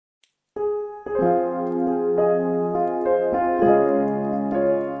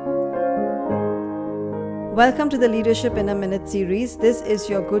Welcome to the Leadership in a Minute series. This is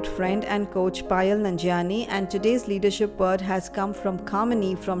your good friend and coach Payal Nanjiani, and today's leadership word has come from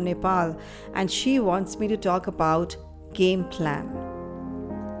Kamini from Nepal, and she wants me to talk about game plan.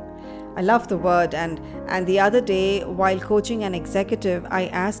 I love the word, and the other day while coaching an executive, I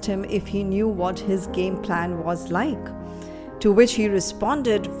asked him if he knew what his game plan was like. To which he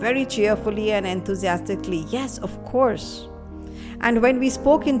responded very cheerfully and enthusiastically, "Yes, of course." And when we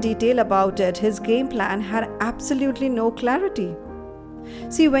spoke in detail about it, his game plan had absolutely no clarity.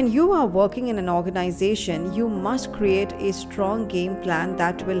 See, when you are working in an organization, you must create a strong game plan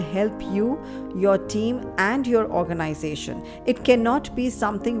that will help you, your team, and your organization. It cannot be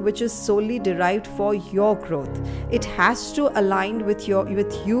something which is solely derived for your growth. It has to align with you,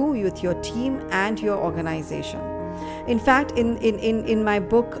 with your team, and your organization. In fact, in my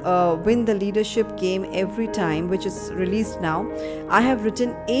book, Win the Leadership Game Every Time, which is released now, I have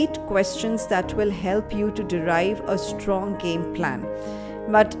written 8 questions that will help you to derive a strong game plan.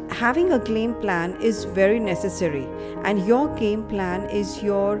 But having a game plan is very necessary, and your game plan is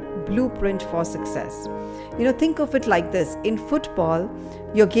your blueprint for success. Think of it like this. In football,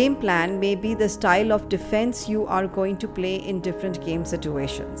 your game plan may be the style of defense you are going to play in different game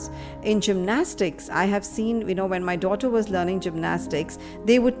situations. In gymnastics, I have seen, when my daughter was learning gymnastics,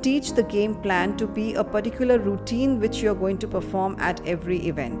 they would teach the game plan to be a particular routine which you're going to perform at every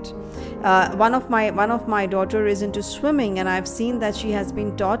event. One of my daughter is into swimming, and I've seen that she has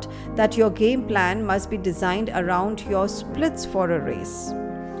been taught that your game plan must be designed around your splits for a race.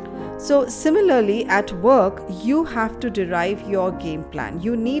 So similarly, at work, you have to derive your game plan.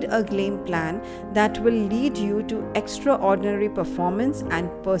 You need a game plan that will lead you to extraordinary performance and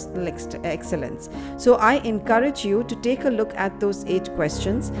personal excellence. So I encourage you to take a look at those 8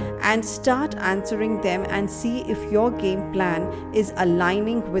 questions and start answering them and see if your game plan is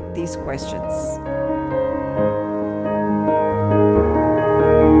aligning with these questions.